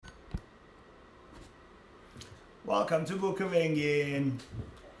Welcome to Book of Engin.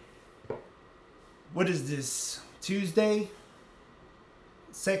 What is this? Tuesday?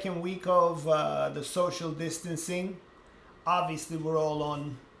 Second week of the social distancing. Obviously, we're all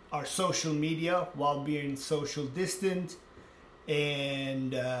on our social media while being social distant.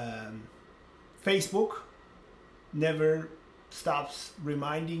 And Facebook never stops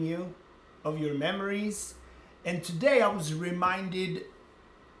reminding you of your memories. And today I was reminded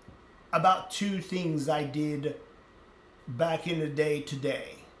about two things I did back in the day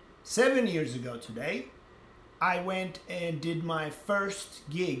today. 7 years ago today, I went and did my first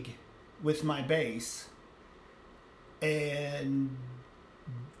gig with my bass. And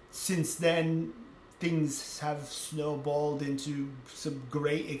since then, things have snowballed into some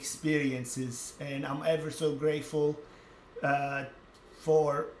great experiences. And I'm ever so grateful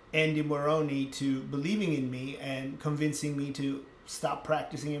for Andy Moroni to believing in me and convincing me to stop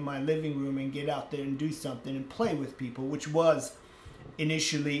practicing in my living room and get out there and do something and play with people, which was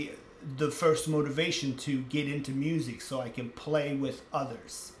initially the first motivation to get into music so I can play with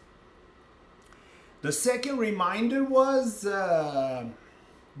others. The second reminder was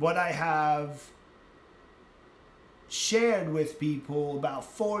what I have shared with people about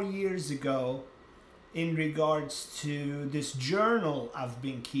 4 years ago in regards to this journal I've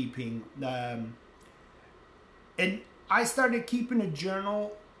been keeping. And I started keeping a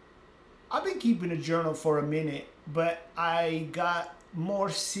journal. I've been keeping a journal for a minute, but I got more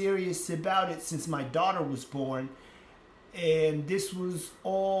serious about it since my daughter was born. And this was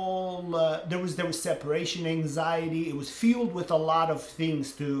all, there was separation anxiety. It was fueled with a lot of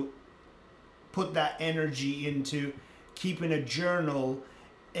things to put that energy into keeping a journal.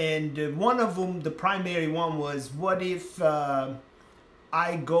 And one of them, the primary one, was what if I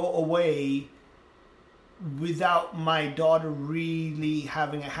go away without my daughter really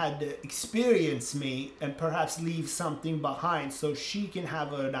having had to experience me and perhaps leave something behind so she can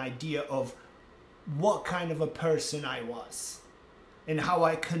have an idea of what kind of a person I was and how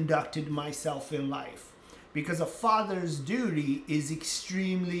I conducted myself in life. Because a father's duty is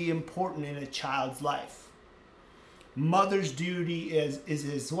extremely important in a child's life. Mother's duty is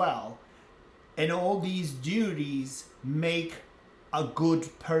as well. And all these duties make a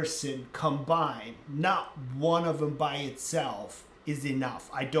good person combined. Not one of them by itself is enough.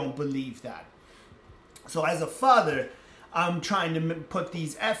 I don't believe that. So as a father, I'm trying to put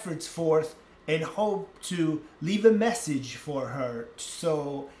these efforts forth and hope to leave a message for her.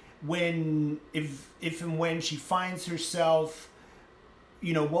 So if and when she finds herself,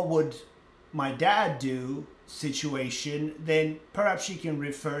 what would my dad do situation, then perhaps she can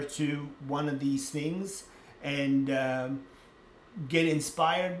refer to one of these things and get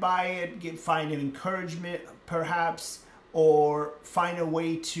inspired by it, find an encouragement perhaps, or find a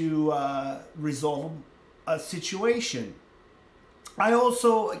way to resolve a situation. I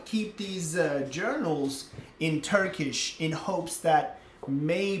also keep these journals in Turkish in hopes that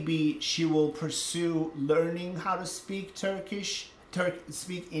maybe she will pursue learning how to speak Turkish,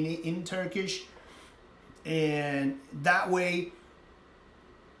 speak in Turkish, and that way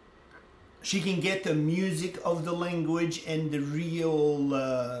she can get the music of the language and the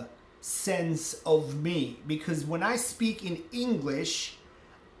real sense of me. Because when I speak in English,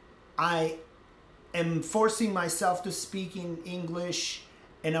 I am forcing myself to speak in English,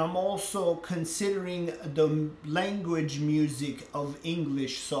 and I'm also considering the language music of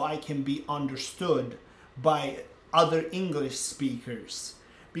English so I can be understood by other English speakers.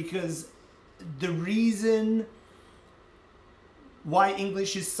 Because the reason why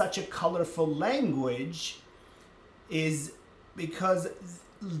English is such a colorful language is because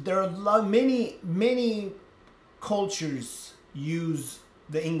there are many cultures use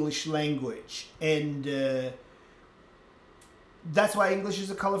the English language, and that's why English is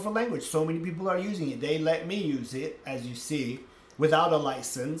a colorful language. So many people are using it. They let me use it, as you see, without a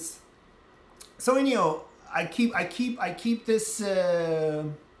license. So anyhow, I keep this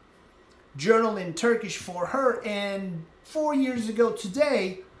journal in Turkish for her, and 4 years ago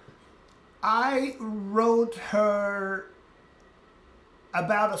today, I wrote her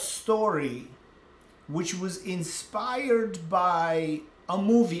about a story which was inspired by a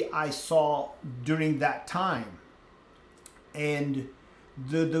movie I saw during that time. And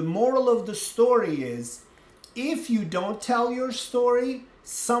the moral of the story is, if you don't tell your story,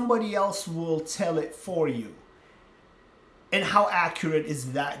 somebody else will tell it for you. And how accurate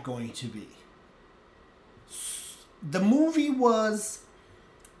is that going to be? The movie was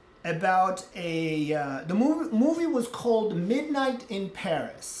about the movie was called Midnight in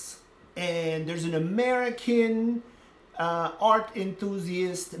Paris, and there's an American art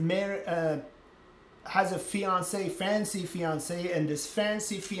enthusiast, has a fiance, fancy fiance, and this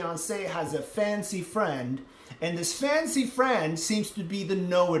fancy fiance has a fancy friend, and this fancy friend seems to be the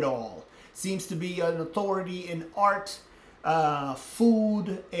know-it-all, seems to be an authority in art,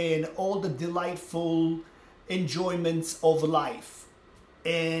 food, and all the delightful enjoyments of life.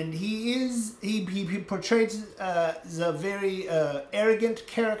 And he portrays as a very arrogant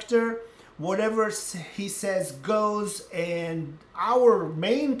character. Whatever he says goes, and our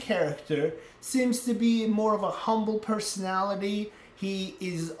main character seems to be more of a humble personality. He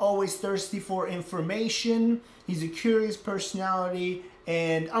is always thirsty for information. He's a curious personality,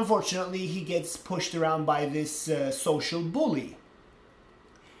 and unfortunately he gets pushed around by this social bully.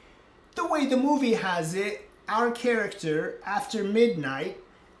 The way the movie has it, our character, after midnight,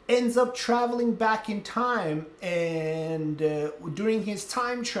 ends up traveling back in time, and during his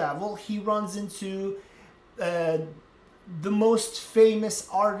time travel he runs into the most famous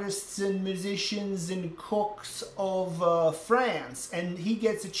artists and musicians and cooks of France, and he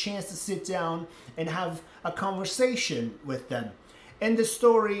gets a chance to sit down and have a conversation with them. And the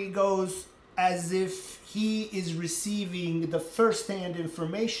story goes as if he is receiving the first-hand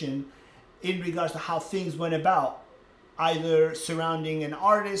information in regards to how things went about, either surrounding an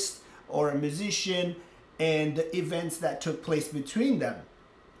artist or a musician and the events that took place between them.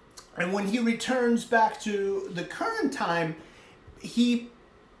 And when he returns back to the current time, he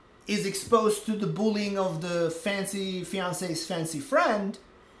is exposed to the bullying of the fancy fiance's fancy friend.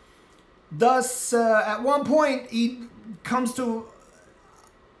 Thus, at one point, he catches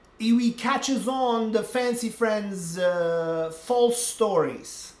on the fancy friend's false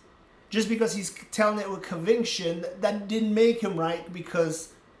stories. Just because he's telling it with conviction, that didn't make him right,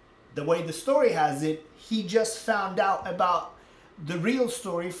 because the way the story has it, he just found out about the real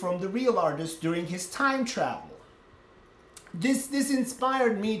story from the real artist during his time travel. This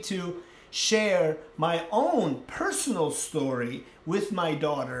inspired me to share my own personal story with my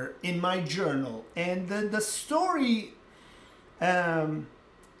daughter in my journal. And the story, and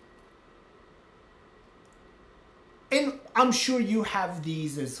I'm sure you have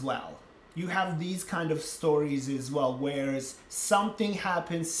these as well. You have these kind of stories as well, where something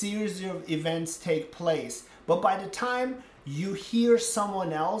happens, series of events take place, but by the time you hear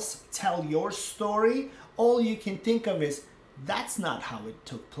someone else tell your story, all you can think of is, that's not how it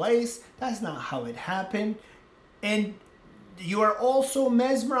took place, that's not how it happened. And you are also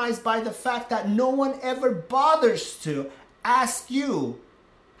mesmerized by the fact that no one ever bothers to ask you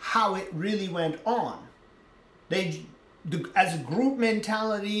how it really went on. As a group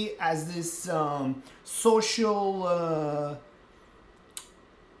mentality, as this social,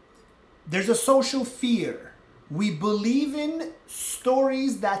 there's a social fear. We believe in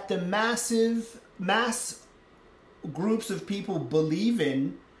stories that the mass groups of people believe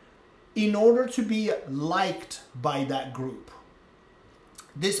in order to be liked by that group.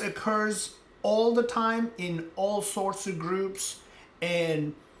 This occurs all the time in all sorts of groups,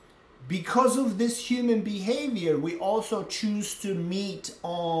 and because of this human behavior, we also choose to meet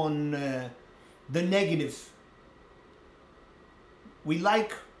on the negative. We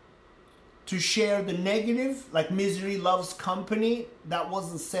like to share the negative, like misery loves company. That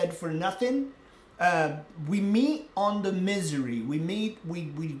wasn't said for nothing. We meet on the misery. We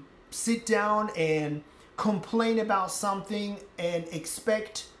sit down and complain about something and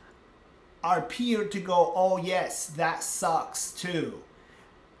expect our peer to go, oh yes, that sucks too.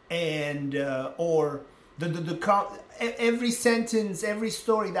 And or every sentence, every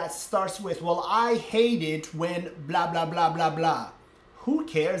story that starts with, well, I hate it when blah blah blah blah blah. Who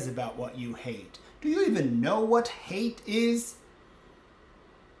cares about what you hate? Do you even know what hate is?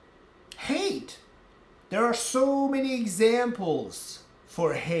 Hate. There are so many examples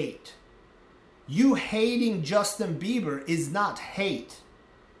for hate. You hating Justin Bieber is not hate.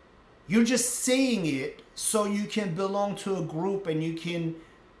 You're just saying it so you can belong to a group and you can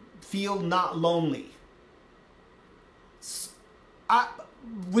feel not lonely.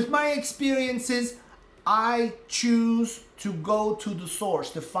 With my experiences, I choose to go to the source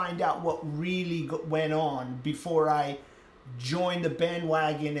to find out what really went on before I join the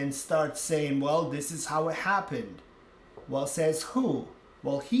bandwagon and start saying, well, this is how it happened. Well, says who?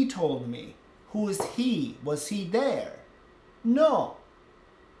 Well, he told me. Who is he? Was he there? No.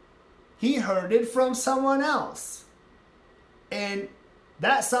 He heard it from someone else. And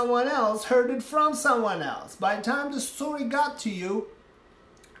that someone else heard it from someone else. By the time the story got to you,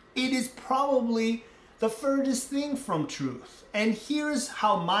 it is probably the furthest thing from truth. And here's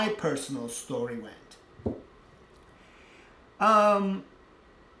how my personal story went.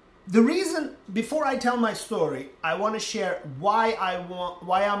 The reason, before I tell my story, I want to share why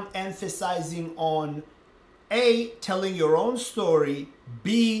I'm emphasizing on A, telling your own story,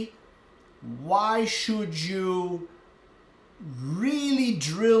 B, why should you really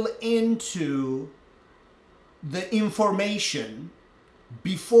drill into the information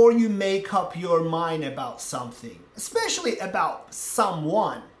before you make up your mind about something, especially about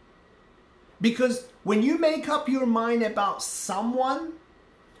someone. Because when you make up your mind about someone,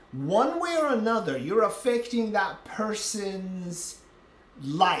 one way or another, you're affecting that person's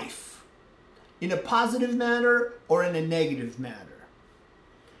life in a positive manner or in a negative manner.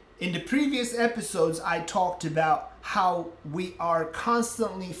 In the previous episodes, I talked about how we are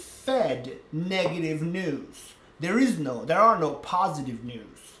constantly fed negative news. There are no positive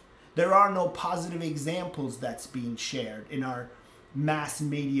news. There are no positive examples that's being shared in our mass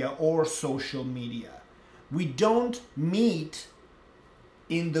media or social media. We don't meet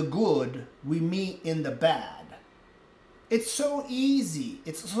in the good, we meet in the bad. It's so easy.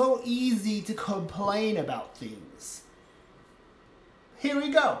 It's so easy to complain about things. Here we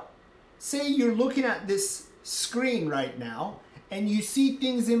go. Say you're looking at this screen right now and you see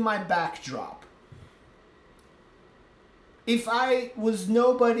things in my backdrop. If I was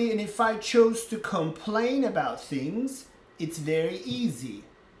nobody and if I chose to complain about things, it's very easy.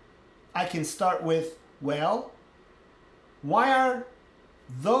 I can start with, well, why are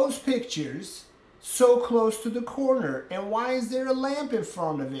those pictures so close to the corner? And why is there a lamp in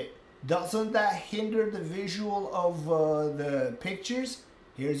front of it? Doesn't that hinder the visual of the pictures?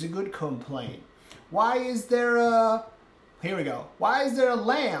 Here's a good complaint. Why is there a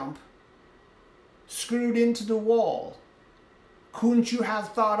lamp screwed into the wall? Couldn't you have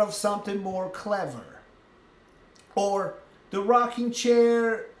thought of something more clever? Or the rocking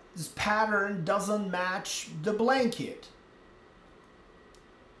chair's pattern doesn't match the blanket.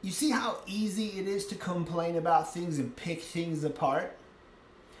 You see how easy it is to complain about things and pick things apart?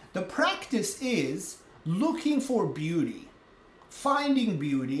 The practice is looking for beauty, finding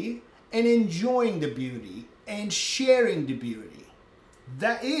beauty, and enjoying the beauty, and sharing the beauty.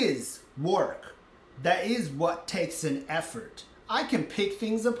 That is work. That is what takes an effort. I can pick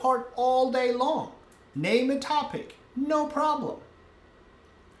things apart all day long. Name a topic, no problem.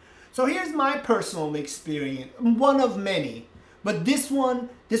 So here's my personal experience, one of many. But this one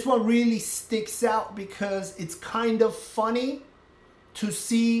really sticks out because it's kind of funny to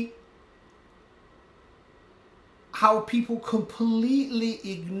see how people completely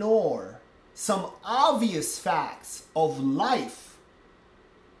ignore some obvious facts of life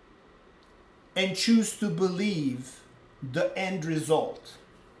and choose to believe the end result.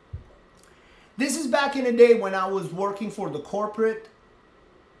 This is back in the day when I was working for the corporate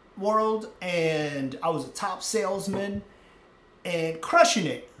world and I was a top salesman and crushing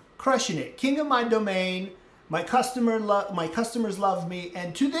it. King of my domain. My customers love me,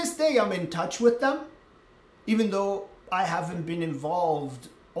 and to this day I'm in touch with them, even though I haven't been involved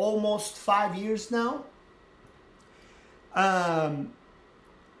almost 5 years now.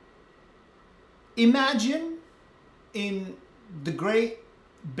 Imagine in the Great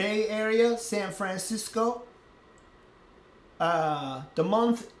Bay Area, San Francisco, the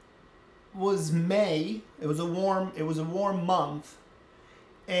month was May. It was a warm month,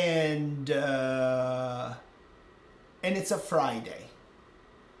 and it's a Friday.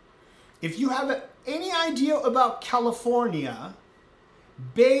 If you have any idea about California,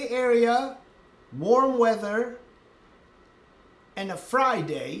 Bay Area, warm weather, and a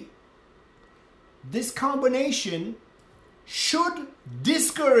Friday, this combination should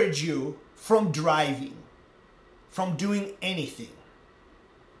discourage you from driving, from doing anything.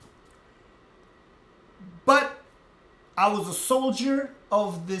 But I was a soldier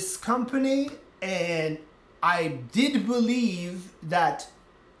of this company, and I did believe that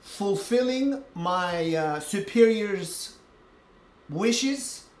fulfilling my superior's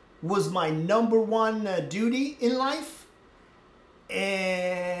wishes was my number one duty in life.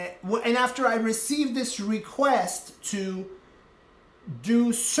 And after I received this request to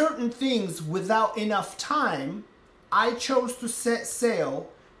do certain things without enough time, I chose to set sail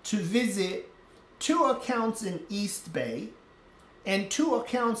to visit 2 accounts in East Bay and 2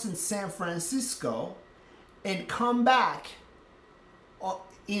 accounts in San Francisco and come back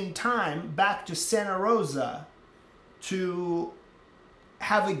in time back to Santa Rosa to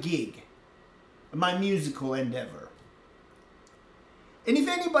have a gig, my musical endeavor. And if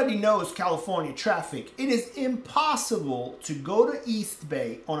anybody knows California traffic, it is impossible to go to East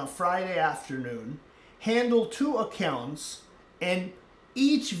Bay on a Friday afternoon, handle 2 accounts, and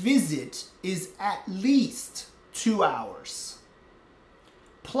each visit is at least 2 hours.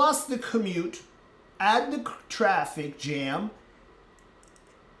 plus the commute, add the traffic jam,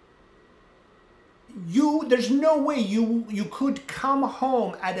 there's no way you could come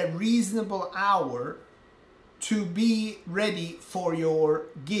home at a reasonable hour to be ready for your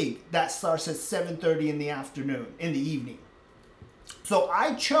gig that starts at 7:30 in the afternoon, in the evening. So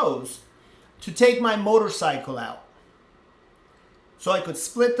I chose to take my motorcycle out so I could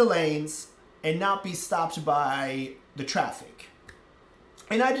split the lanes and not be stopped by the traffic.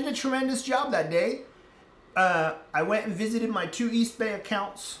 And I did a tremendous job that day. I went and visited my 2 East Bay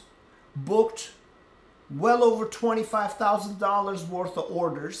accounts, booked well over $25,000 worth of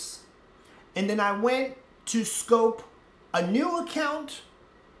orders. And then I went to scope a new account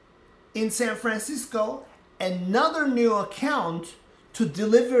in San Francisco, another new account to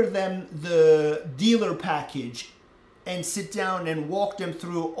deliver them the dealer package and sit down and walk them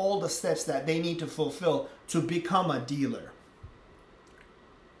through all the steps that they need to fulfill to become a dealer.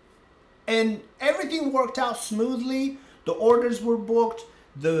 And everything worked out smoothly. The orders were booked,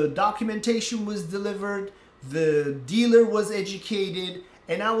 the documentation was delivered, the dealer was educated,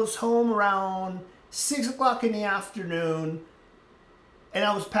 and I was home around 6 o'clock in the afternoon, and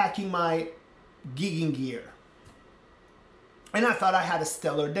I was packing my gigging gear. And I thought I had a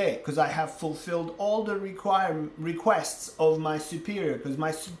stellar day because I have fulfilled all the requests of my superior, because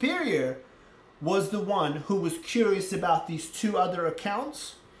my superior was the one who was curious about these 2 other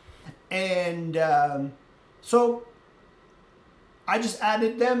accounts. And so I just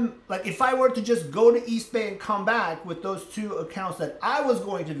added them. Like, if I were to just go to East Bay and come back with those 2 accounts that I was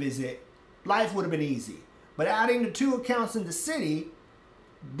going to visit, life would have been easy. But adding the 2 accounts in the city,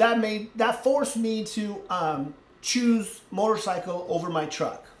 that forced me to choose motorcycle over my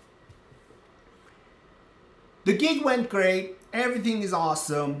truck. The gig went great. Everything is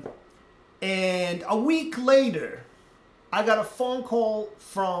awesome. And a week later, I got a phone call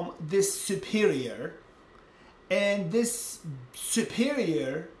from this superior. And this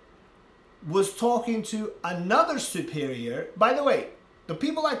superior was talking to another superior. By the way, the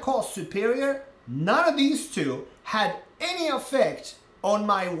people I call superior, none of these 2 had any effect on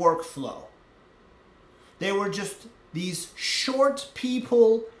my workflow. They were just these short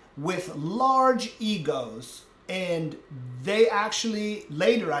people with large egos. And they actually,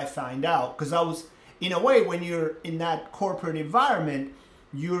 later I find out, because I was, in a way, when you're in that corporate environment,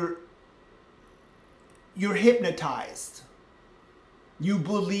 you're hypnotized. You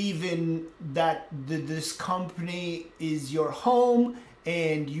believe in that this company is your home,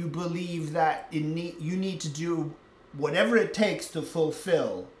 and you believe that you need to do whatever it takes to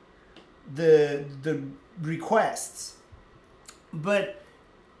fulfill the requests. But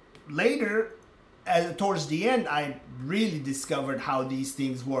later, towards the end, I really discovered how these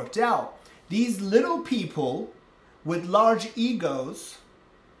things worked out. These little people with large egos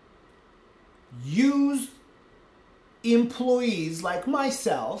use employees like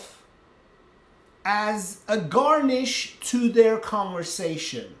myself as a garnish to their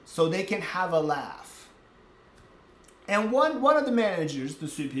conversation so they can have a laugh. And one of the managers, the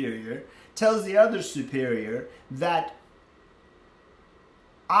superior, tells the other superior that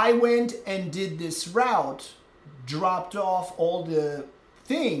I went and did this route, dropped off all the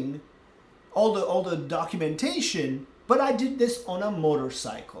documentation, but I did this on a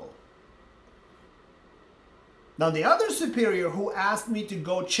motorcycle. Now, the other superior who asked me to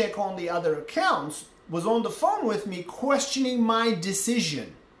go check on the other accounts was on the phone with me questioning my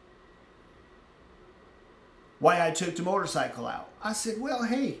decision. Why I took the motorcycle out. I said, well,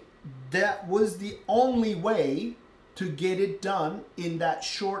 hey, that was the only way to get it done in that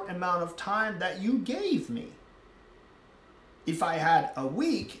short amount of time that you gave me. If I had a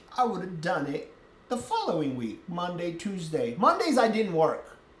week, I would have done it the following week, Monday, Tuesday. Mondays I didn't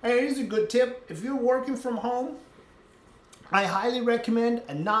work. Hey, here's a good tip. If you're working from home, I highly recommend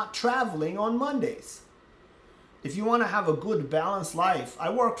not traveling on Mondays. If you want to have a good balanced life, I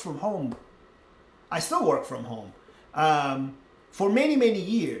worked from home. I still work from home for many, many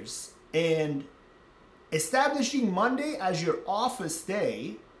years. And establishing Monday as your office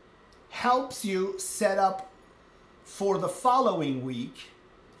day helps you set up for the following week,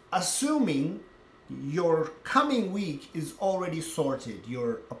 assuming your coming week is already sorted.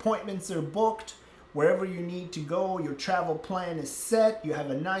 Your appointments are booked, wherever you need to go, your travel plan is set, you have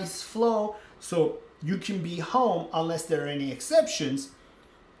a nice flow, so you can be home, unless there are any exceptions,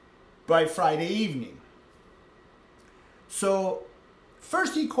 by Friday evening. So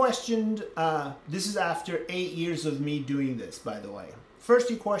first he questioned, this is after 8 years of me doing this, by the way. First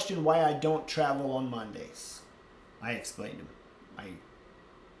he questioned why I don't travel on Mondays. I explained to him. I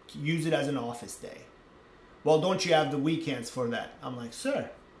use it as an office day. Well, don't you have the weekends for that? I'm like, sir,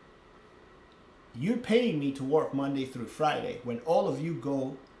 you're paying me to work Monday through Friday. When all of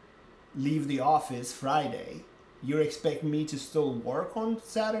you leave the office Friday, you're expecting me to still work on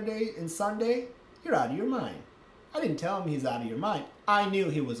Saturday and Sunday? You're out of your mind. I didn't tell him he's out of your mind. I knew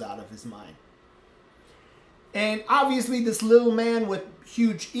he was out of his mind. And obviously this little man with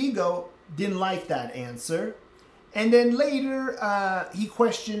huge ego didn't like that answer. And then later he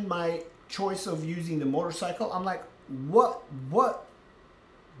questioned my choice of using the motorcycle. I'm like, what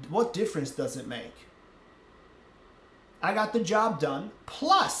difference does it make? I got the job done.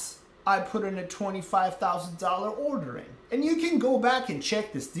 Plus, I put in a $25,000 order in. And you can go back and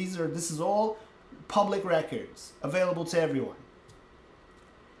check this. This is all public records available to everyone.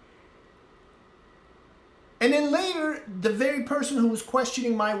 And then later, the very person who was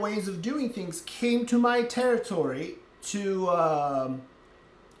questioning my ways of doing things came to my territory to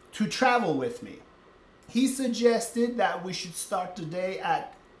travel with me. He suggested that we should start the day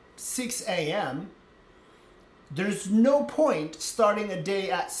at 6 a.m. There's no point starting a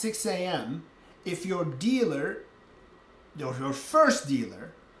day at 6 a.m. if your dealer, your first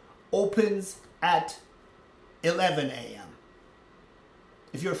dealer, opens at 11 a.m.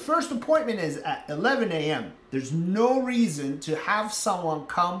 If your first appointment is at 11 a.m., there's no reason to have someone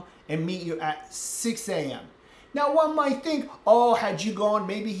come and meet you at 6 a.m. Now, one might think, oh, had you gone,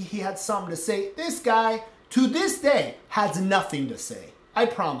 maybe he had something to say. This guy, to this day, has nothing to say. I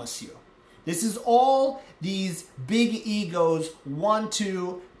promise you. This is all these big egos want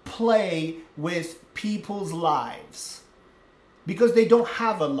to play with people's lives because they don't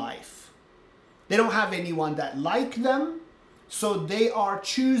have a life. They don't have anyone that like them. So they are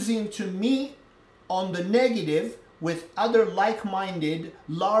choosing to meet on the negative with other like-minded,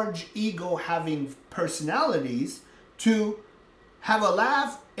 large ego-having personalities to have a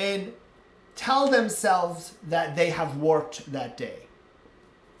laugh and tell themselves that they have worked that day.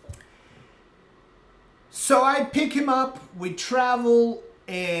 So I pick him up, we travel,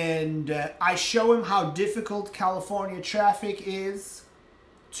 and I show him how difficult California traffic is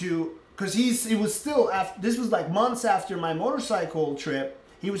because it was still after, this was like months after my motorcycle trip.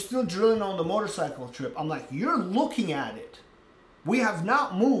 He was still drilling on the motorcycle trip. I'm like, you're looking at it. We have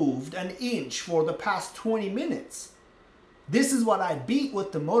not moved an inch for the past 20 minutes. This is what I beat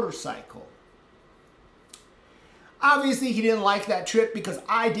with the motorcycle. Obviously, he didn't like that trip because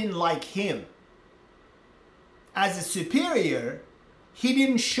I didn't like him. As a superior, he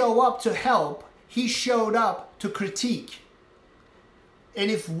didn't show up to help. He showed up to critique. And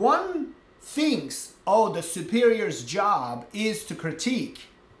if one thinks, oh, the superior's job is to critique,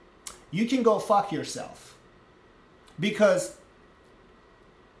 you can go fuck yourself. Because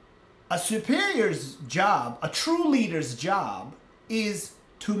a superior's job, a true leader's job, is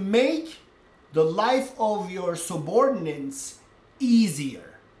to make the life of your subordinates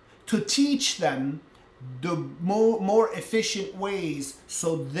easier, to teach them the more efficient ways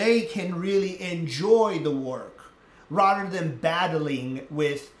so they can really enjoy the work rather than battling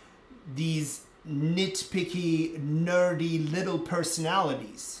with these nitpicky, nerdy little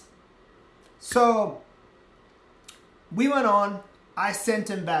personalities. So we went on. I sent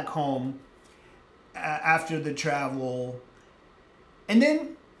him back home after the travel. And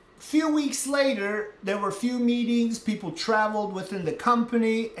then a few weeks later, there were a few meetings. People traveled within the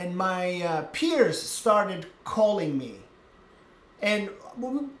company, and my peers started calling me. And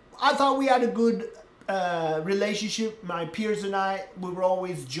I thought we had a good relationship. My peers and I, we were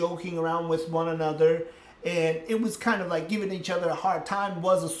always joking around with one another. And it was kind of like giving each other a hard time. It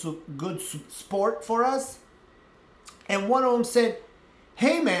was a good sport for us. And one of them said,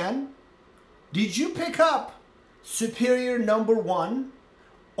 hey man, did you pick up Superior number 1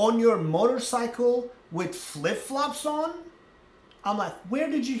 on your motorcycle with flip-flops on? I'm like, where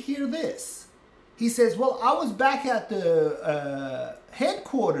did you hear this? He says, well, I was back at the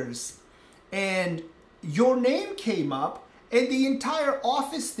headquarters and your name came up and the entire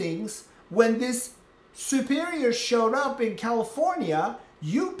office thinks when this superior showed up in California,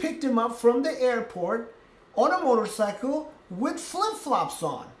 you picked him up from the airport on a motorcycle with flip-flops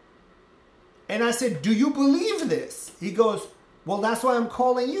on. And I said, do you believe this? He goes, well, that's why I'm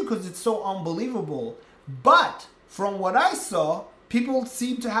calling you, because it's so unbelievable. But from what I saw, people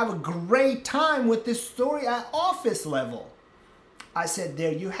seem to have a great time with this story at office level. I said,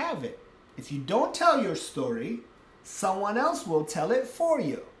 there you have it. If you don't tell your story, someone else will tell it for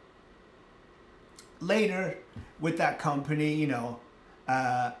you. Later, with that company,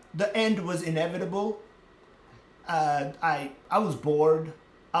 the end was inevitable. I was bored.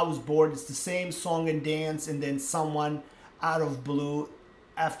 It's the same song and dance, and then someone out of blue,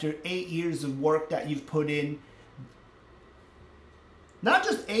 after 8 years of work that you've put in, Not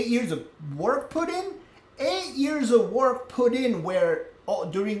just 8 years of work put in, 8 years of work put in where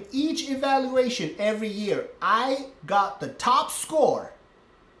during each evaluation every year, I got the top score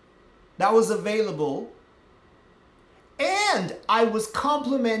that was available. And I was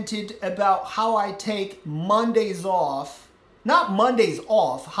complimented about how I take Mondays off. Not Mondays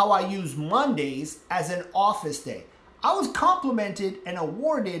off, how I use Mondays as an office day. I was complimented and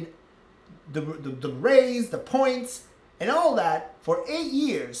awarded the raise, the points, and all that for 8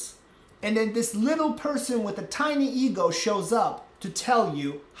 years. And then this little person with a tiny ego shows up to tell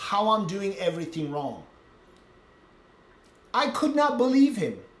you how I'm doing everything wrong. I could not believe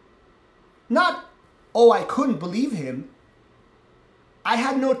him. Not, oh, I couldn't believe him. I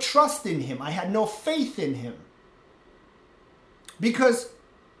had no trust in him. I had no faith in him. Because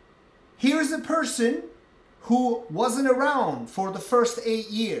here's a person who wasn't around for the first 8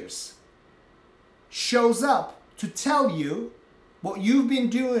 years, shows up to tell you what you've been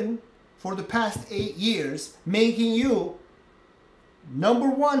doing for the past 8 years, making you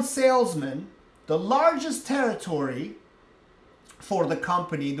 #1 salesman, the largest territory for the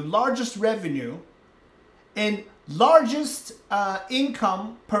company, the largest revenue, and largest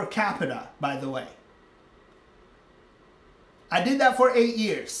income per capita, by the way. I did that for 8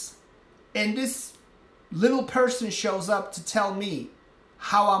 years. And this little person shows up to tell me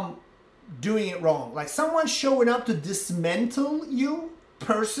how I'm doing it wrong. Like someone showing up to dismantle you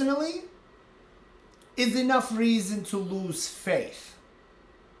personally is enough reason to lose faith.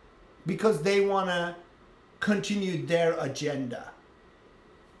 Because they want to continue their agenda.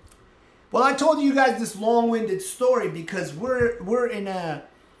 Well, I told you guys this long-winded story because we're in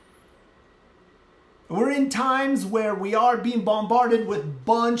times where we are being bombarded with a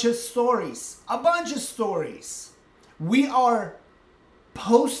bunch of stories. We are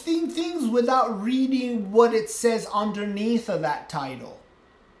posting things without reading what it says underneath of that title.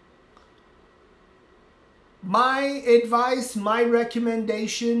 My advice, my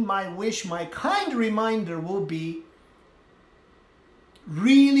recommendation, my wish, my kind reminder will be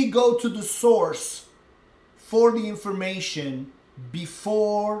really go to the source for the information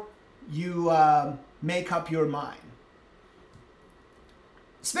before you make up your mind.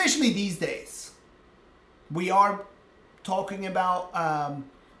 Especially these days. We are talking about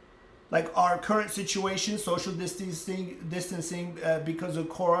like our current situation, social distancing because of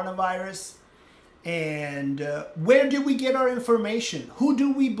coronavirus. And where do we get our information? Who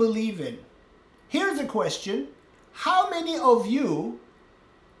do we believe in? Here's a question. How many of you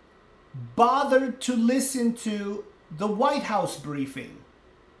bothered to listen to the White House briefing?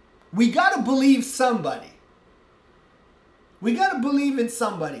 We got to believe somebody. We got to believe in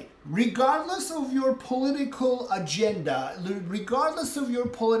somebody. Regardless of your political agenda, regardless of your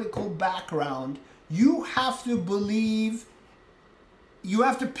political background, you have to believe, you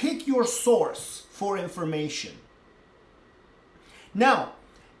have to pick your source for information. Now,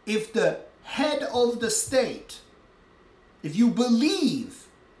 if the head of the state, if you believe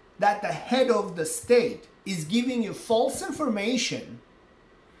that the head of the state is giving you false information,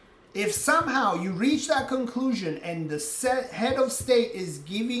 if somehow you reach that conclusion and the head of state is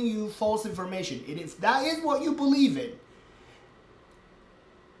giving you false information, and if that is what you believe in,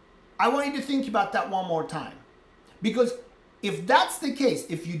 I want you to think about that one more time. Because if that's the case,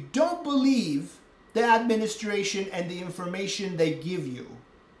 if you don't believe the administration and the information they give you,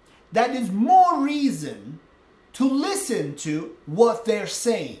 that is more reason to listen to what they're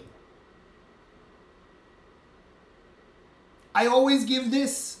saying. I always give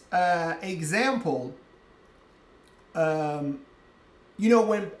this example.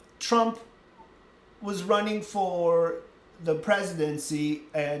 When Trump was running for the presidency,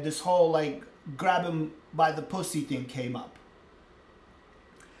 this whole grab him by the pussy thing came up.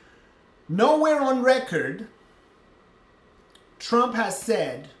 Nowhere on record, Trump has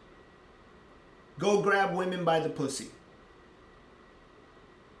said, go grab women by the pussy.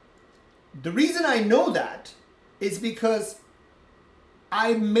 The reason I know that is because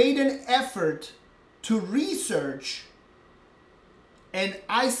I made an effort to research, and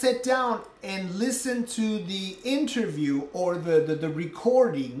I sat down and listened to the interview or the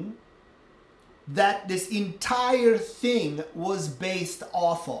recording that this entire thing was based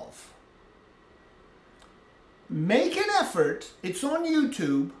off of. Make an effort. It's on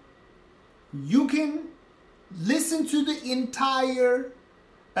YouTube. You can listen to the entire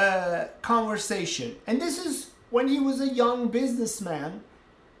conversation. And this is when he was a young businessman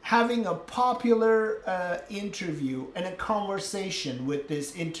having a popular interview and a conversation with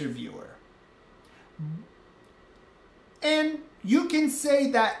this interviewer. And you can say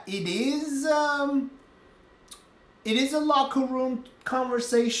that it is It is a locker room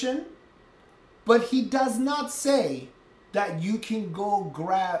conversation, but he does not say that you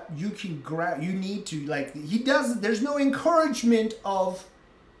need to, like, he doesn't, there's no encouragement of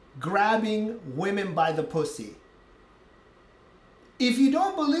grabbing women by the pussy. If you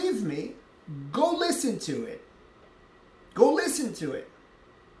don't believe me, go listen to it. Go listen to it.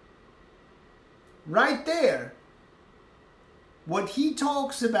 Right there, what he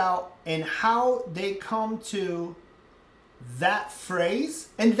talks about and how they come to that phrase,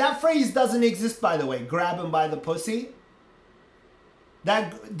 and that phrase doesn't exist, by the way, grab him by the pussy.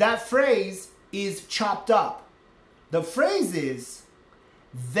 That phrase is chopped up. The phrase is,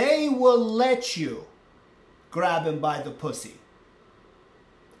 they will let you grab him by the pussy.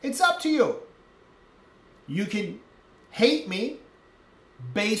 It's up to you. You can hate me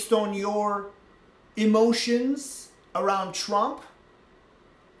based on your emotions around Trump,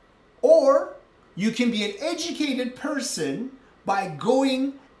 or you can be an educated person by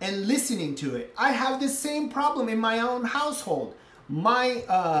going and listening to it. I have the same problem in my own household.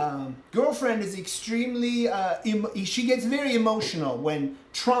 My girlfriend is extremely, she gets very emotional when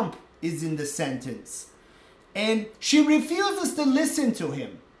Trump is in the sentence. And she refuses to listen to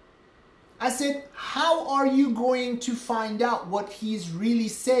him. I said, how are you going to find out what he's really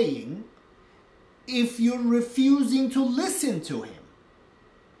saying if you're refusing to listen to him?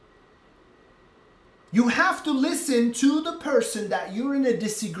 You have to listen to the person that you're in a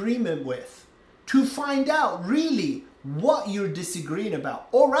disagreement with to find out really what you're disagreeing about,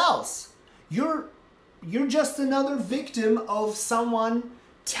 or else you're just another victim of someone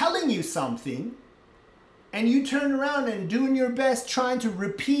telling you something, and you turn around and doing your best trying to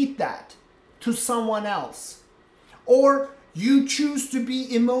repeat that to someone else. Or you choose to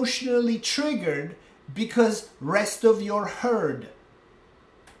be emotionally triggered because rest of your herd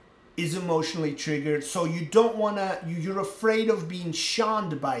is emotionally triggered, so you don't want to, you're afraid of being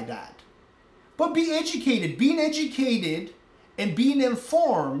shunned by that. But be educated. Being educated and being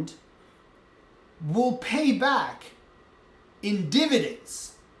informed will pay back in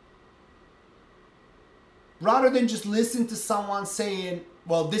dividends, rather than just listen to someone saying,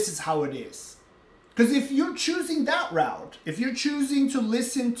 well, this is how it is. Because if you're choosing that route, if you're choosing to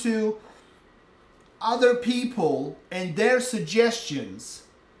listen to other people and their suggestions,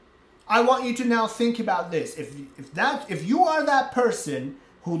 I want you to now think about this. If you are that person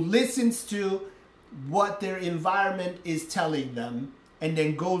who listens to what their environment is telling them and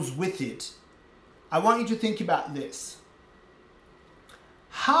then goes with it, I want you to think about this.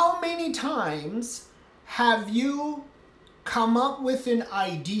 How many times have you come up with an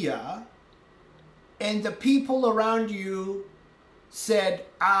idea and the people around you said,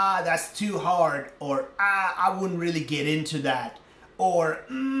 that's too hard, or I wouldn't really get into that, or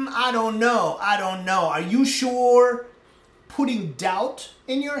I don't know. Are you sure? Putting doubt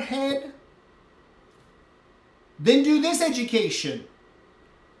in your head? Then do this education.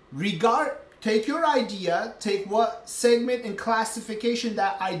 Take your idea, take what segment and classification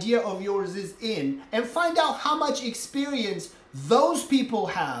that idea of yours is in, and find out how much experience those people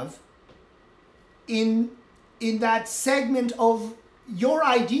have in that segment of your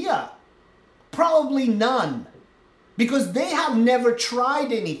idea. Probably none, because they have never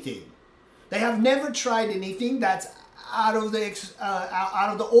tried anything. They have never tried anything that's out of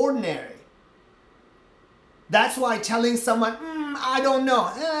the ordinary. That's why telling someone, I don't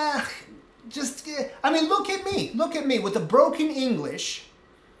know, look at me with a broken English.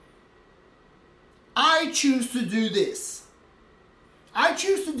 I choose to do this. I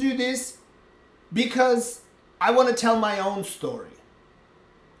choose to do this because I want to tell my own story.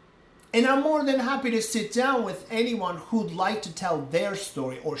 And I'm more than happy to sit down with anyone who'd like to tell their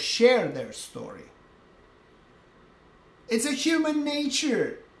story or share their story. It's a human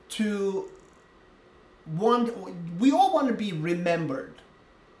nature to we all want to be remembered.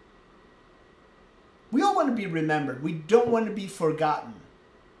 We all want to be remembered. We don't want to be forgotten.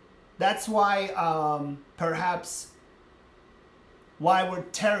 That's why, perhaps, why we're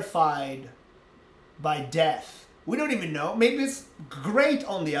terrified by death. We don't even know. Maybe it's great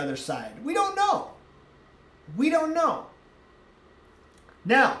on the other side. We don't know. We don't know.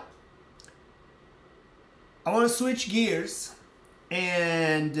 Now, I want to switch gears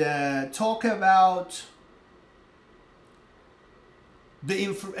and talk about the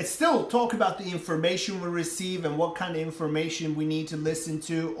information we receive and what kind of information we need to listen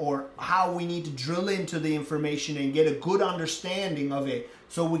to, or how we need to drill into the information and get a good understanding of it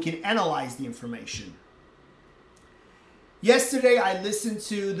so we can analyze the information. Yesterday, I listened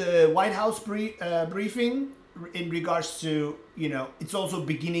to the White House briefing in regards to, it's also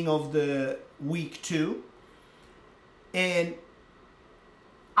beginning of the week 2. And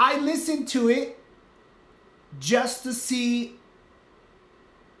I listen to it just to see.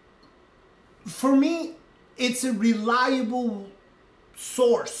 For me, it's a reliable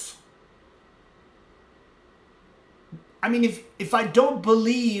source. I mean, if I don't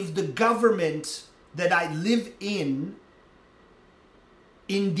believe the government that I live in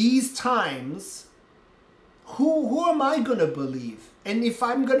these times, who am I going to believe? And if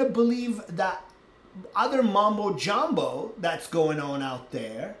I'm going to believe that other mumbo jumbo that's going on out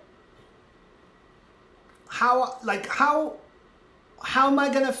there, how am I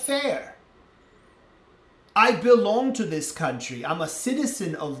going to fare? I belong to this country. I'm a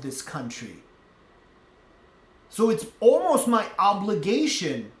citizen of this country. So it's almost my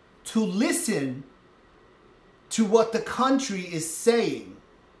obligation to listen to what the country is saying.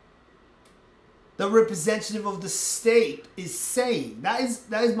 The representative of the state is saying. That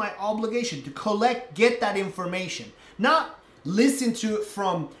is my obligation, to get that information. Not listen to it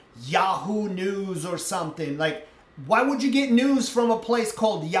from Yahoo News or something. Like, why would you get news from a place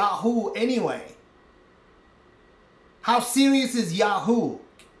called Yahoo anyway? How serious is Yahoo?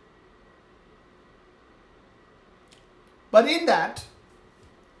 But in that,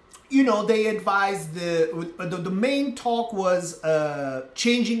 they advised the main talk was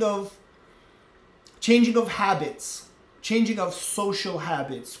changing of habits, changing of social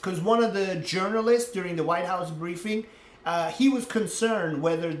habits. Because one of the journalists during the White House briefing, he was concerned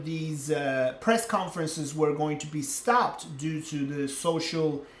whether these press conferences were going to be stopped due to the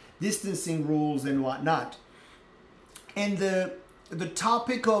social distancing rules and whatnot. And the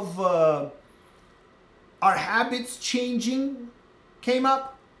topic of our habits changing came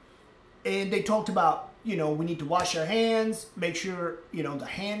up, and they talked about, we need to wash our hands, make sure, the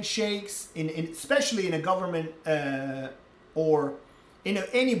handshakes, especially in a government or in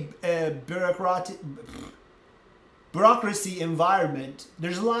any bureaucracy environment.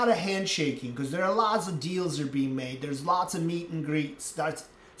 There's a lot of handshaking because there are lots of deals are being made. There's lots of meet and greets.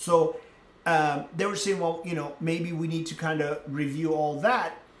 So they were saying, well, maybe we need to kind of review all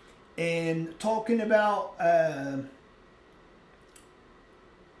that. And talking about the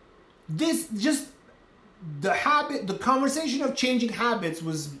conversation of changing habits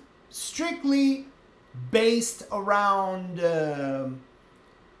was strictly based around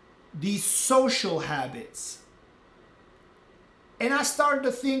these social habits. And I started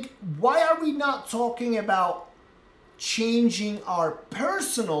to think, why are we not talking about changing our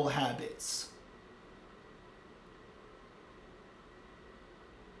personal habits?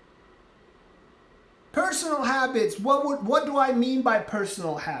 Personal habits, what do I mean by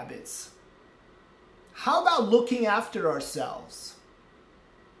personal habits? How about looking after ourselves?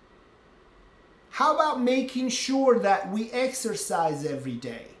 How about making sure that we exercise every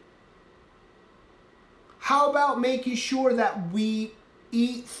day? How about making sure that we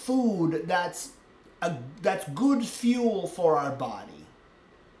eat food that's good fuel for our body?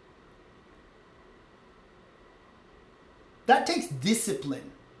 That takes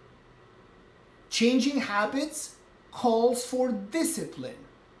discipline. Changing habits calls for discipline.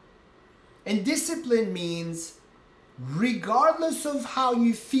 And discipline means, regardless of how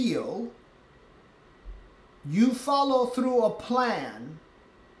you feel, you follow through a plan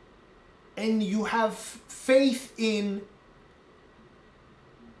and you have faith in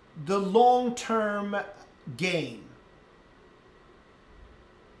the long-term gain.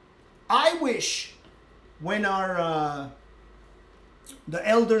 I wish when the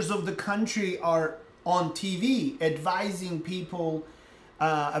elders of the country are on TV advising people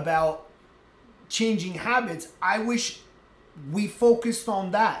about changing habits, I wish we focused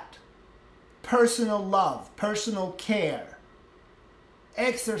on that. Personal love, personal care,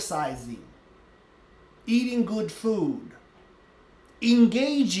 exercising, eating good food,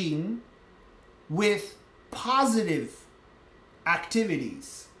 engaging with positive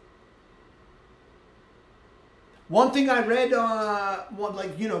activities. One thing I read, a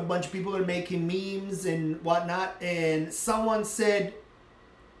bunch of people are making memes and whatnot, and someone said,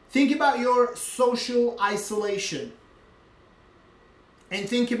 think about your social isolation and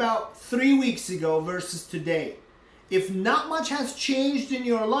think about 3 weeks ago versus today. If not much has changed in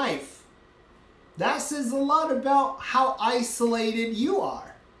your life, that says a lot about how isolated you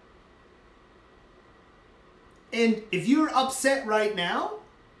are. And if you're upset right now,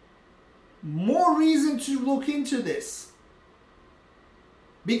 more reason to look into this.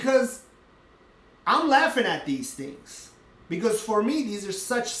 Because I'm laughing at these things. Because for me, these are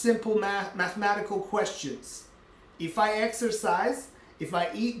such simple mathematical questions. If I exercise, if I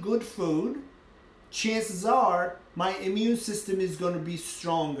eat good food, chances are my immune system is going to be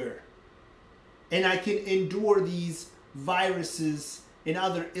stronger. And I can endure these viruses and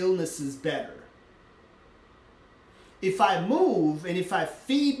other illnesses better. If I move and if I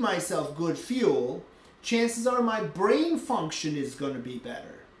feed myself good fuel, chances are my brain function is going to be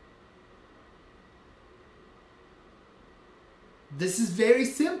better. This is very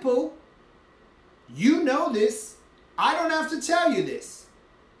simple. You know this. I don't have to tell you this.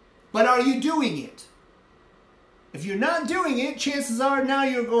 But are you doing it? If you're not doing it, chances are now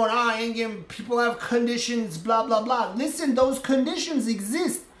you're going, I ain't getting, people have conditions, blah, blah, blah. Listen, those conditions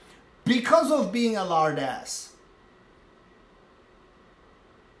exist because of being a lard ass.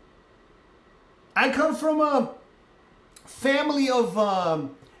 I come from a family of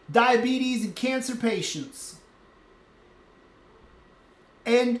diabetes and cancer patients.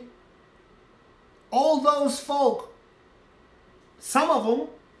 And all those folk, some of them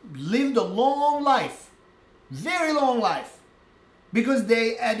lived a long life. Very long life, because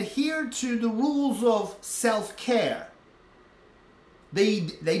they adhere to the rules of self-care. They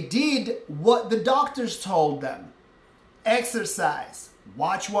did what the doctors told them. Exercise,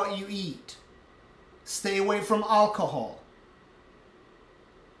 watch what you eat, stay away from alcohol.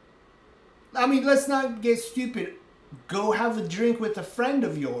 I mean, let's not get stupid. Go have a drink with a friend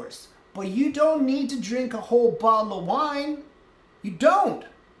of yours, but you don't need to drink a whole bottle of wine. You don't.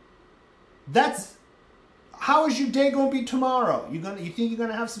 How is your day going to be tomorrow? You think you're going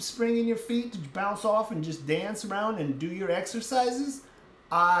to have some spring in your feet to bounce off and just dance around and do your exercises?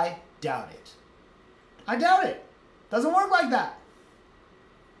 I doubt it. I doubt it. Doesn't work like that.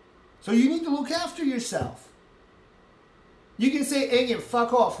 So you need to look after yourself. You can say, hey,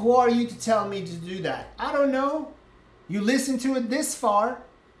 fuck off. Who are you to tell me to do that? I don't know. You listen to it this far.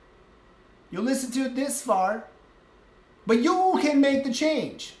 You listen to it this far. But you can make the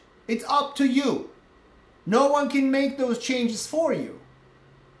change. It's up to you. No one can make those changes for you.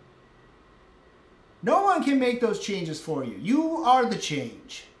 No one can make those changes for you. You are the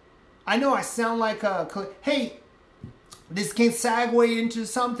change. I know I sound like hey, this can segue into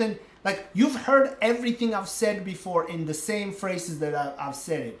something. Like, you've heard everything I've said before in the same phrases that I've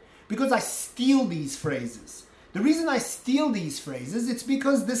said it. Because I steal these phrases. The reason I steal these phrases, it's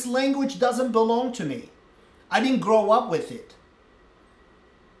because this language doesn't belong to me. I didn't grow up with it.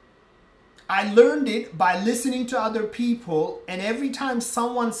 I learned it by listening to other people, and every time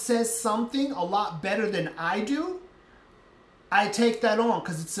someone says something a lot better than I do, I take that on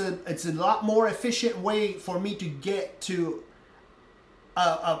because it's a lot more efficient way for me to get to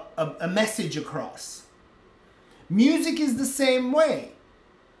a message across. Music is the same way.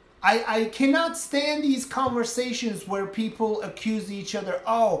 I cannot stand these conversations where people accuse each other,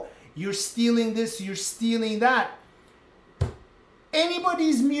 oh, you're stealing this, you're stealing that.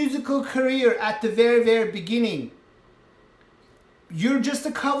 Anybody's musical career at the very, very beginning, you're just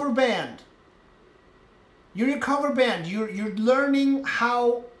a cover band. You're a cover band. You're learning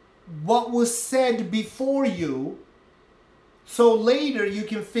what was said before you, so later you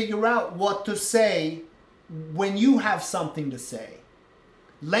can figure out what to say when you have something to say.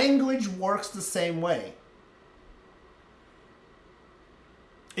 Language works the same way.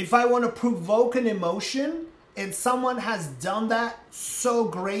 If I want to provoke an emotion, and someone has done that so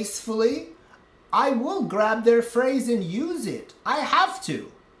gracefully, I will grab their phrase and use it. I have to.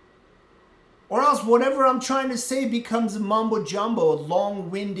 Or else whatever I'm trying to say becomes a mumbo jumbo, a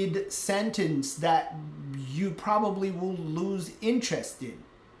long-winded sentence that you probably will lose interest in.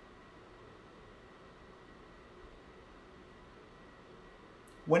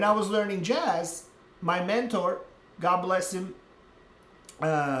 When I was learning jazz, my mentor, God bless him,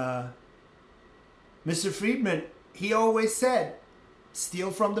 Mr. Friedman, he always said,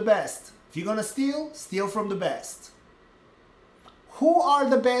 steal from the best. If you're going to steal from the best. Who are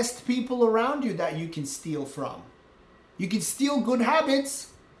the best people around you that you can steal from? You can steal good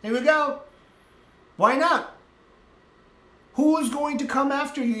habits. Here we go. Why not? Who is going to come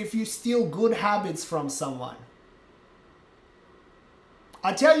after you if you steal good habits from someone?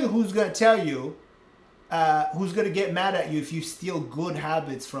 I'll tell you who's going to tell you, who's going to get mad at you if you steal good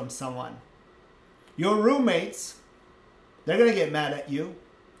habits from someone. Your roommates, they're going to get mad at you.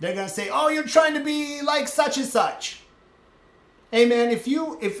 They're going to say, oh, you're trying to be like such and such. Hey man,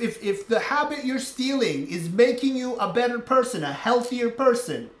 if the habit you're stealing is making you a better person, a healthier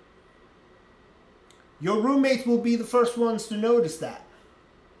person, your roommates will be the first ones to notice that.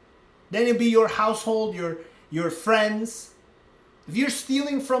 Then it'll be your household, your friends. If you're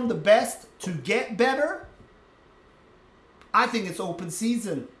stealing from the best to get better, I think it's open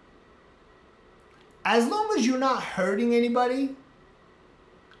season. As long as you're not hurting anybody,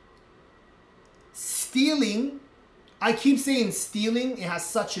 stealing, I keep saying stealing, it has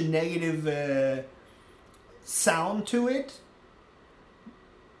such a negative sound to it.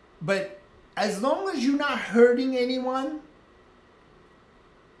 But as long as you're not hurting anyone,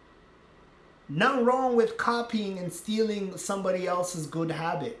 nothing wrong with copying and stealing somebody else's good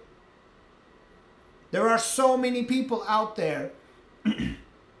habit. There are so many people out there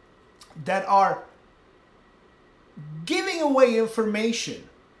that are giving away information.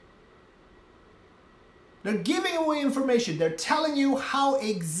 They're giving away information. They're telling you how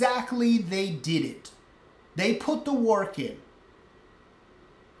exactly they did it. They put the work in.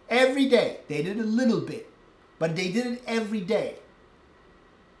 Every day. They did a little bit, but they did it every day.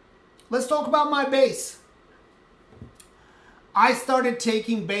 Let's talk about my bass. I started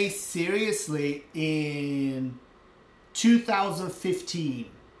taking bass seriously in 2015.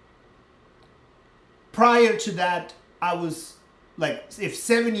 Prior to that, I was like, if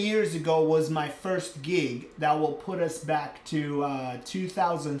 7 years ago was my first gig, that will put us back to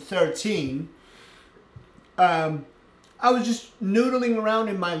 2013. I was just noodling around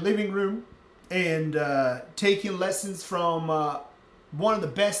in my living room and taking lessons from one of the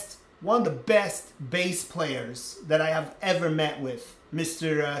best bass players that I have ever met with,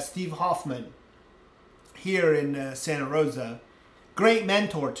 Mr. Steve Hoffman, here in Santa Rosa. Great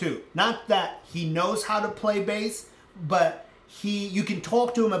mentor too. Not that he knows how to play bass, but you can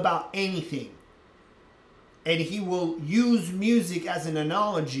talk to him about anything. And he will use music as an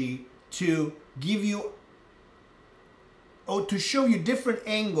analogy to give you, or to show you different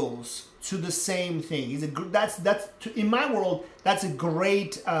angles to the same thing. That's in my world, that's a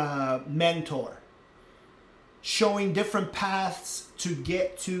great mentor. Showing different paths to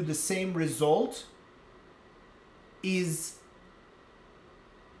get to the same result it's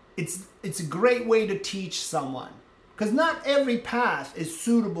a great way to teach someone. Because not every path is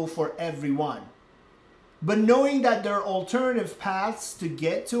suitable for everyone. But knowing that there are alternative paths to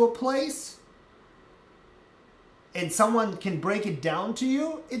get to a place, and someone can break it down to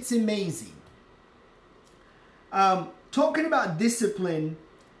you, it's amazing. Talking about discipline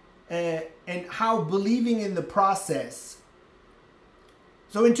and how believing in the process.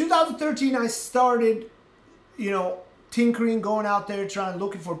 So in 2013, I started, tinkering, going out there,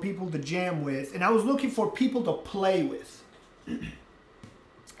 looking for people to jam with. And I was looking for people to play with.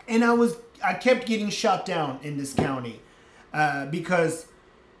 And I kept getting shut down in this county because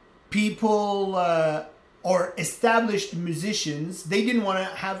people or established musicians, they didn't want to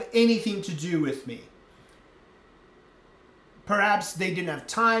have anything to do with me. Perhaps they didn't have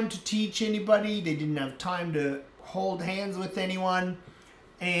time to teach anybody. They didn't have time to hold hands with anyone.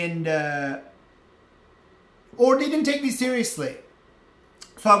 And or they didn't take me seriously.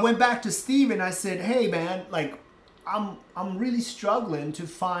 So I went back to Steve and I said, hey man, like I'm really struggling to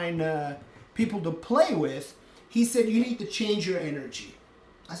find people to play with. He said, you need to change your energy.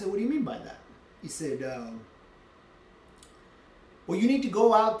 I said, what do you mean by that? He said, well, you need to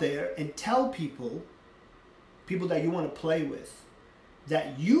go out there and tell people that you want to play with,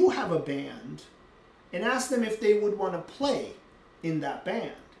 that you have a band, and ask them if they would want to play in that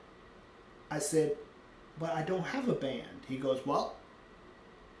band. I said, but I don't have a band. He goes, well,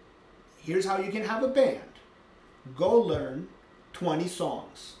 here's how you can have a band. Go learn 20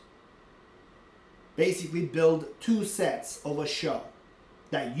 songs. Basically build 2 sets of a show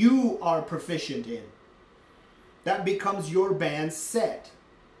that you are proficient in. That becomes your band's set.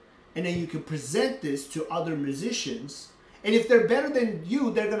 And then you can present this to other musicians. And if they're better than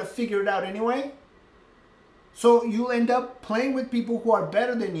you, they're going to figure it out anyway. So you'll end up playing with people who are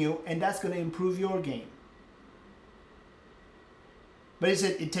better than you, and that's going to improve your game. But he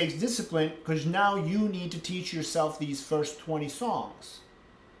said it takes discipline because now you need to teach yourself these first 20 songs.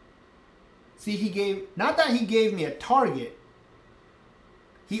 See, not that he gave me a target,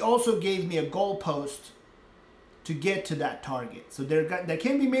 he also gave me a goalpost to get to that target. So there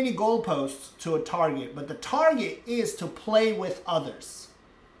can be many goalposts to a target, but the target is to play with others.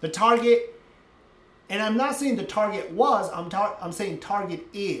 The target, and I'm not saying the target was, I'm saying target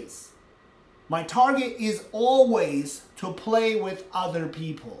is. My target is always to play with other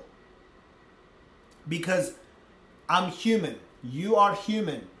people. Because I'm human. You are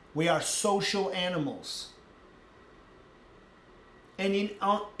human. We are social animals. And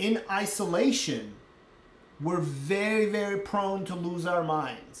in isolation, we're very, very prone to lose our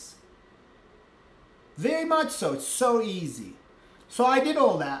minds. Very much so. It's so easy. So I did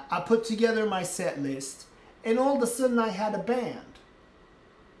all that. I put together my set list. And all of a sudden I had a band.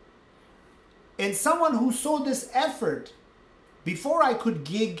 And someone who saw this effort, before I could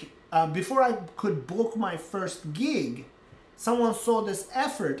book my first gig, someone saw this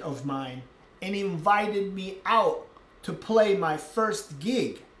effort of mine and invited me out to play my first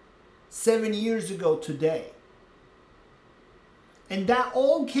gig 7 years ago today. And that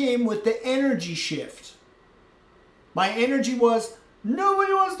all came with the energy shift. My energy was,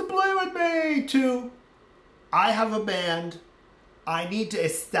 nobody wants to play with me, to, I have a band. I need to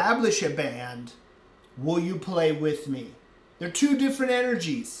establish a band. Will you play with me? They're two different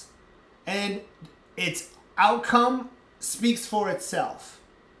energies. And its outcome speaks for itself.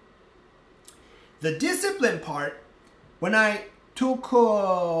 The discipline part, when I took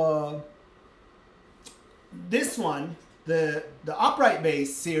this one, the upright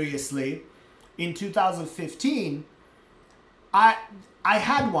bass, seriously, in 2015, I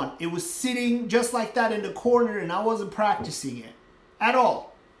had one. It was sitting just like that in the corner, and I wasn't practicing it at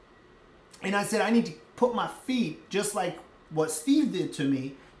all. And I said, I need to put my feet, just like what Steve did to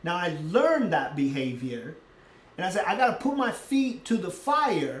me. Now I learned that behavior. And I said, I got to put my feet to the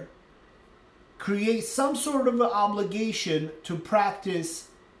fire, create some sort of an obligation to practice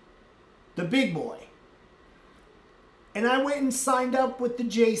the big boy. And I went and signed up with the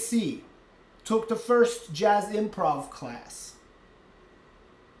JC. Took the first jazz improv class.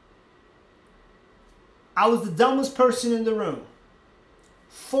 I was the dumbest person in the room.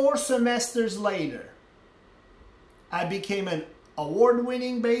 4 semesters later, I became an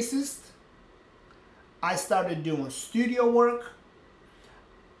award-winning bassist. I started doing studio work.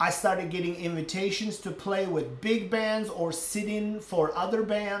 I started getting invitations to play with big bands or sit in for other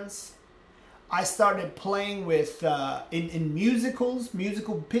bands. I started playing with in musicals,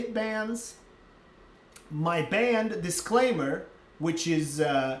 musical pit bands. My band, Disclaimer, which is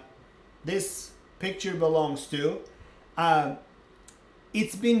this picture belongs to,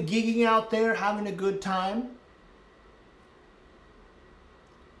 it's been gigging out there, having a good time.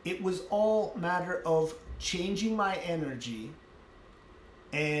 It was all matter of changing my energy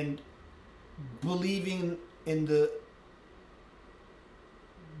and believing in the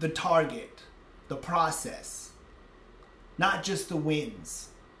target, the process, not just the wins.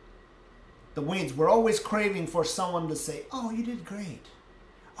 The wins. We're always craving for someone to say, oh, you did great.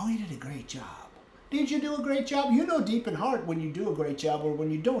 Oh, you did a great job. Did you do a great job? You know deep in heart when you do a great job or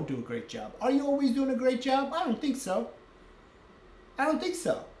when you don't do a great job. Are you always doing a great job? I don't think so. I don't think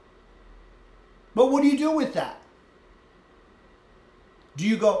so. But what do you do with that? Do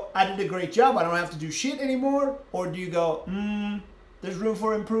you go, I did a great job, I don't have to do shit anymore? Or do you go, there's room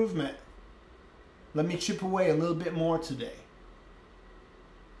for improvement. Let me chip away a little bit more today.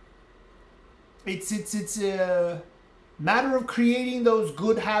 It's a matter of creating those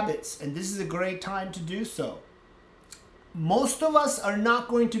good habits, and this is a great time to do so. Most of us are not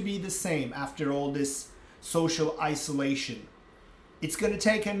going to be the same after all this social isolation. It's going to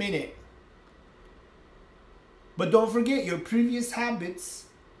take a minute. But don't forget, your previous habits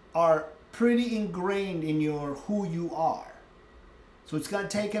are pretty ingrained in your who you are. So it's going to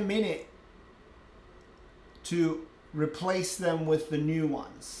take a minute to replace them with the new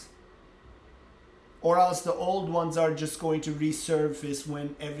ones. Or else the old ones are just going to resurface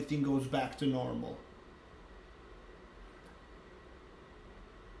when everything goes back to normal.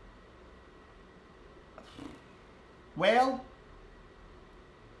 Well,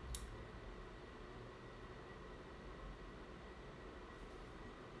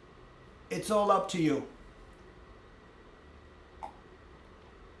 it's all up to you.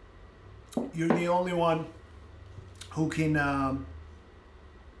 You're the only one who can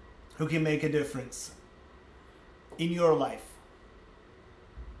make a difference in your life.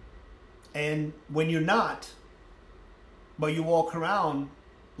 And when you're not, but you walk around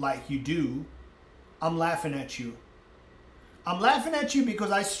like you do, I'm laughing at you. I'm laughing at you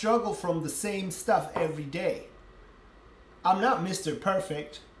because I struggle from the same stuff every day. I'm not Mr.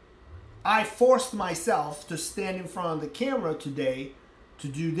 Perfect. I forced myself to stand in front of the camera today to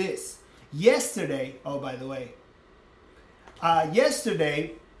do this. Yesterday, oh, by the way,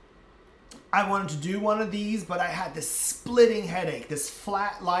 yesterday, I wanted to do one of these, but I had this splitting headache. This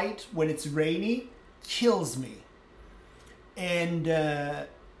flat light when it's rainy kills me. And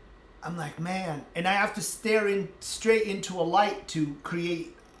I'm like, man. And I have to stare straight into a light to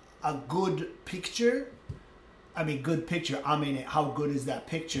create a good picture. I mean, good picture. I mean, how good is that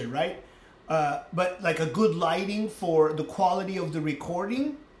picture, right? But like a good lighting for the quality of the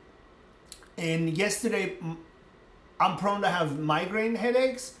recording. And yesterday, I'm prone to have migraine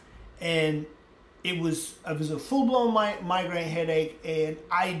headaches. And it was a full-blown migraine headache, and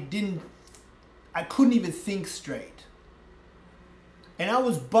I couldn't even think straight. And I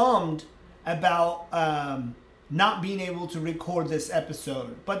was bummed about not being able to record this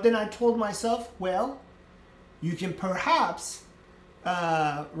episode. But then I told myself, well, you can perhaps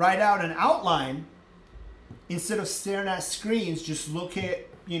write out an outline instead of staring at screens. Just look at,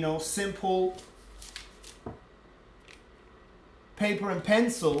 simple paper and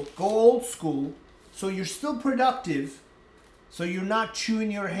pencil, go old school, so you're still productive, so you're not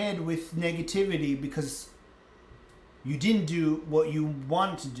chewing your head with negativity because you didn't do what you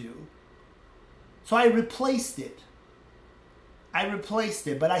wanted to do. So I replaced it.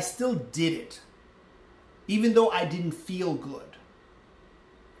 But I still did it, even though I didn't feel good.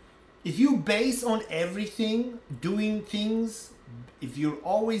 If you base on everything, doing things, if you're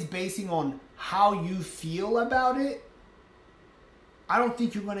always basing on how you feel about it, I don't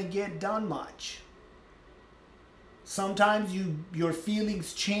think you're going to get done much. Sometimes your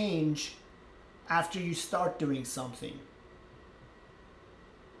feelings change after you start doing something.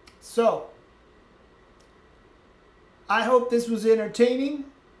 So, I hope this was entertaining.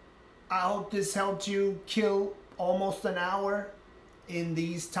 I hope this helped you kill almost an hour in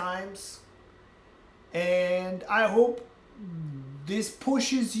these times. And I hope this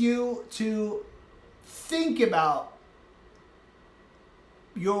pushes you to think about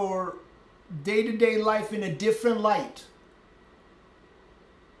your day-to-day life in a different light.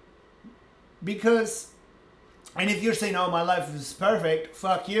 Because, and if you're saying, oh, my life is perfect,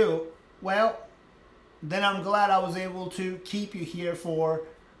 fuck you, well, then I'm glad I was able to keep you here for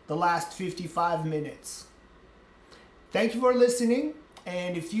the last 55 minutes. Thank you for listening.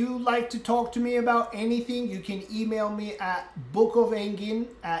 And if you like to talk to me about anything, you can email me at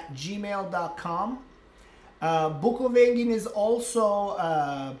bookofengin@gmail.com. Book of Engin is also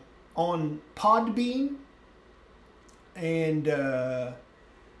on Podbean. And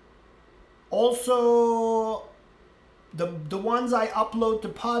also the ones I upload to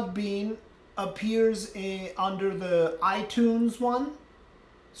Podbean appears under the iTunes one.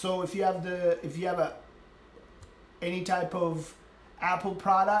 So if you have any type of Apple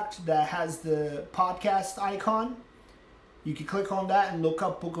product that has the podcast icon, you can click on that and look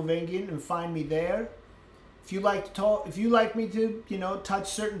up Book of Engin and find me there. If you like to talk, if you like me to,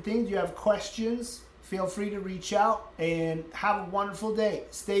 touch certain things, you have questions, feel free to reach out, and have a wonderful day.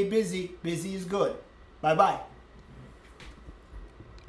 Stay busy. Busy is good. Bye-bye.